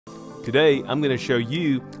Today, I'm going to show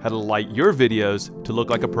you how to light your videos to look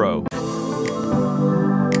like a pro.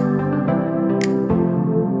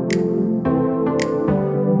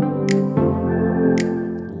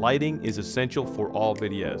 Lighting is essential for all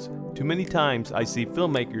videos. Too many times I see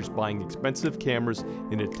filmmakers buying expensive cameras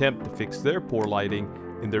in an attempt to fix their poor lighting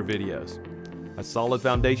in their videos. A solid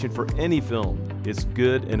foundation for any film is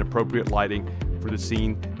good and appropriate lighting for the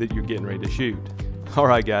scene that you're getting ready to shoot.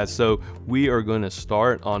 Alright guys, so we are going to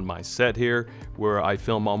start on my set here where I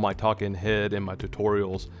film all my talking head and my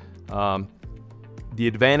tutorials. The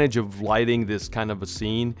advantage of lighting this kind of a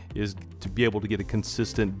scene is to be able to get a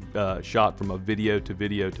consistent shot from a video to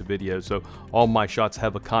video to video. So all my shots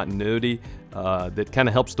have a continuity that kind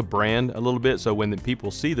of helps the brand a little bit. So when the people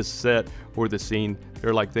see the set or the scene,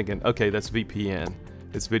 they're like thinking, okay, that's VPN,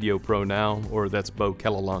 it's Video Pro Now, or that's Beau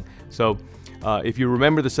Kellalong. So if you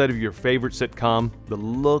remember the set of your favorite sitcom, the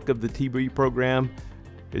look of the TV program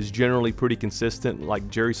is generally pretty consistent, like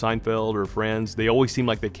Jerry Seinfeld or Friends. They always seem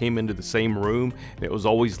like they came into the same room and it was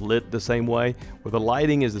always lit the same way. Well, the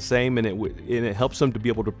lighting is the same, and it helps them to be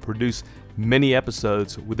able to produce many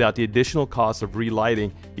episodes without the additional cost of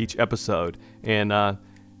relighting each episode. And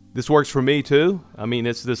this works for me too. I mean,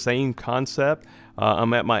 it's the same concept.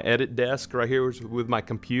 I'm at my edit desk right here with my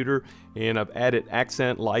computer, and I've added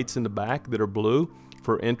accent lights in the back that are blue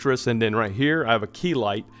for interest. And then right here I have a key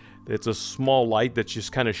light. It's a small light that's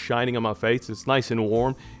just kind of shining on my face. It's nice and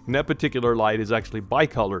warm, and that particular light is actually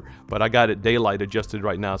bicolor, but I got it daylight adjusted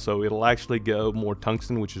right now, so it'll actually go more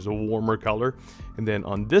tungsten, which is a warmer color. And then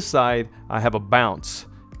on this side I have a bounce,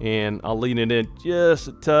 and I'll lean it in just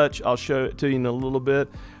a touch. I'll show it to you in a little bit.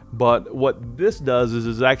 But what this does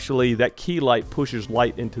is actually that key light pushes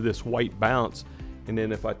light into this white bounce, and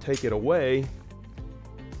then if I take it away,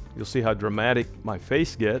 you'll see how dramatic my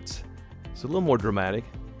face gets. It's a little more dramatic.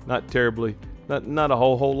 Not terribly, not a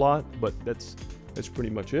whole lot, but that's pretty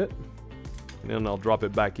much it. And then I'll drop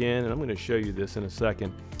it back in, and I'm going to show you this in a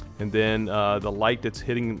second. And then the light that's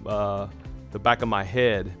hitting the back of my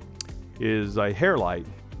head is a hair light.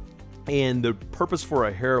 And the purpose for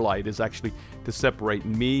a hair light is actually to separate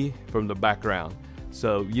me from the background.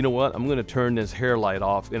 So you know what? I'm going to turn this hair light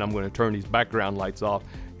off, and I'm going to turn these background lights off.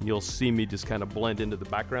 And you'll see me just kind of blend into the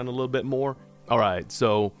background a little bit more. All right,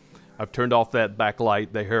 so I've turned off that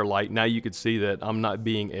backlight, the hair light. Now you can see that I'm not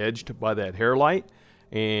being edged by that hair light.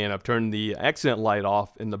 And I've turned the accent light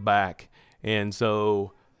off in the back. And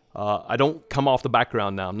so I don't come off the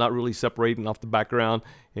background now. I'm not really separating off the background.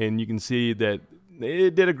 And you can see that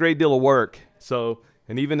it did a great deal of work. So,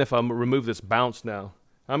 and even if I remove this bounce now,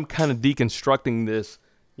 I'm kind of deconstructing this,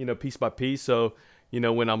 you know, piece by piece. So, you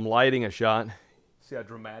know, when I'm lighting a shot, see how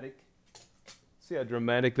dramatic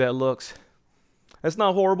that looks? That's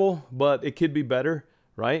not horrible, but it could be better,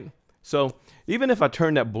 right? So even if I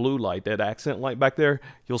turn that blue light, that accent light back there,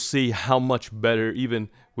 you'll see how much better even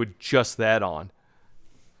with just that on.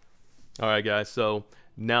 All right, guys, so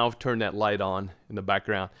now I've turned that light on in the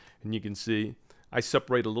background, and you can see I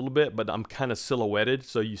separate a little bit, but I'm kind of silhouetted,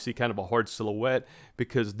 so you see kind of a hard silhouette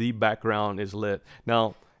because the background is lit.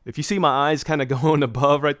 Now, if you see my eyes kind of going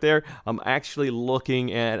above right there, I'm actually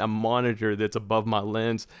looking at a monitor that's above my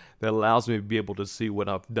lens that allows me to be able to see what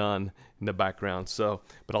I've done in the background. So,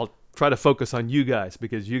 but I'll try to focus on you guys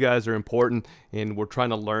because you guys are important and we're trying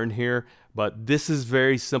to learn here. But this is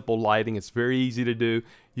very simple lighting. It's very easy to do.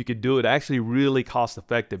 You could do it actually really cost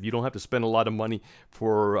effective. You don't have to spend a lot of money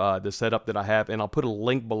for the setup that I have. And I'll put a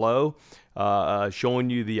link below showing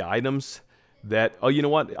you the items that, oh, you know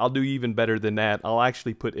what? I'll do even better than that. I'll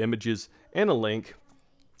actually put images and a link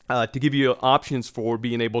to give you options for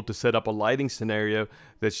being able to set up a lighting scenario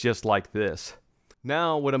that's just like this.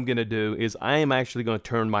 Now what I'm going to do is I am actually going to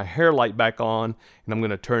turn my hair light back on, and I'm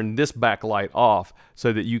going to turn this backlight off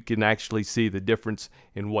so that you can actually see the difference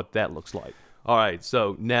in what that looks like. All right,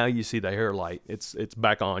 so now you see the hair light. It's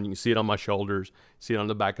back on. You can see it on my shoulders, see it on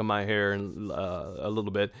the back of my hair, and a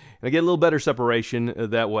little bit. And I get a little better separation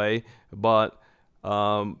that way, but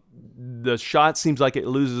the shot seems like it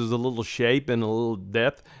loses a little shape and a little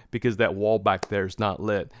depth because that wall back there is not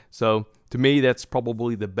lit. So to me, that's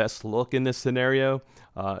probably the best look in this scenario.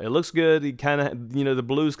 It looks good. It kind of, you know, the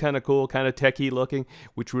blue's kind of cool, kind of techie looking,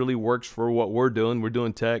 which really works for what we're doing. We're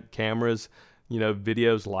doing tech, cameras, you know,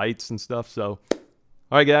 videos, lights and stuff. So, all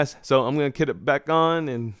right, guys. So I'm going to get it back on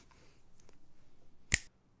and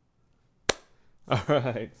all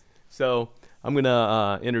right. So I'm going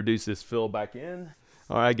to introduce this fill back in.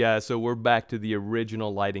 All right, guys. So we're back to the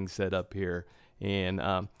original lighting setup here. And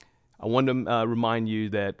I want to remind you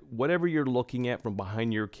that whatever you're looking at from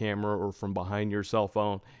behind your camera or from behind your cell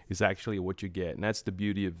phone is actually what you get. And that's the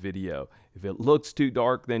beauty of video. If it looks too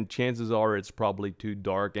dark, then chances are it's probably too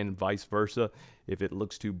dark, and vice versa. If it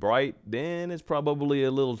looks too bright, then it's probably a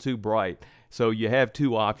little too bright. So you have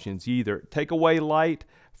two options. You either take away light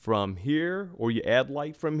from here, or you add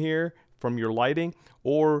light from here, from your lighting,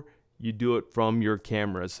 or you do it from your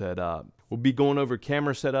camera setup. We'll be going over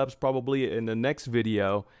camera setups probably in the next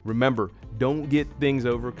video. Remember, don't get things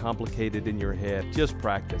overcomplicated in your head. Just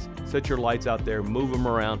practice. Set your lights out there, move them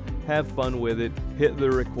around, have fun with it, hit the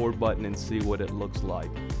record button and see what it looks like.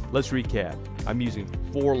 Let's recap. I'm using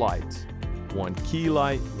 4 lights. 1 key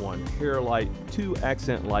light, 1 hair light, 2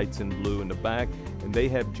 accent lights in blue in the back, and they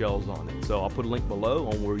have gels on it. So I'll put a link below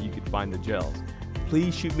on where you can find the gels.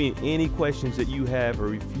 Please shoot me any questions that you have,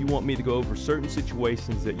 or if you want me to go over certain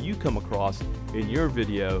situations that you come across in your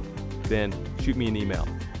video, then shoot me an email.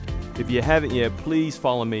 If you haven't yet, please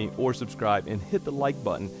follow me or subscribe and hit the like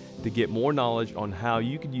button to get more knowledge on how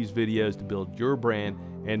you can use videos to build your brand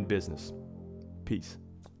and business. Peace.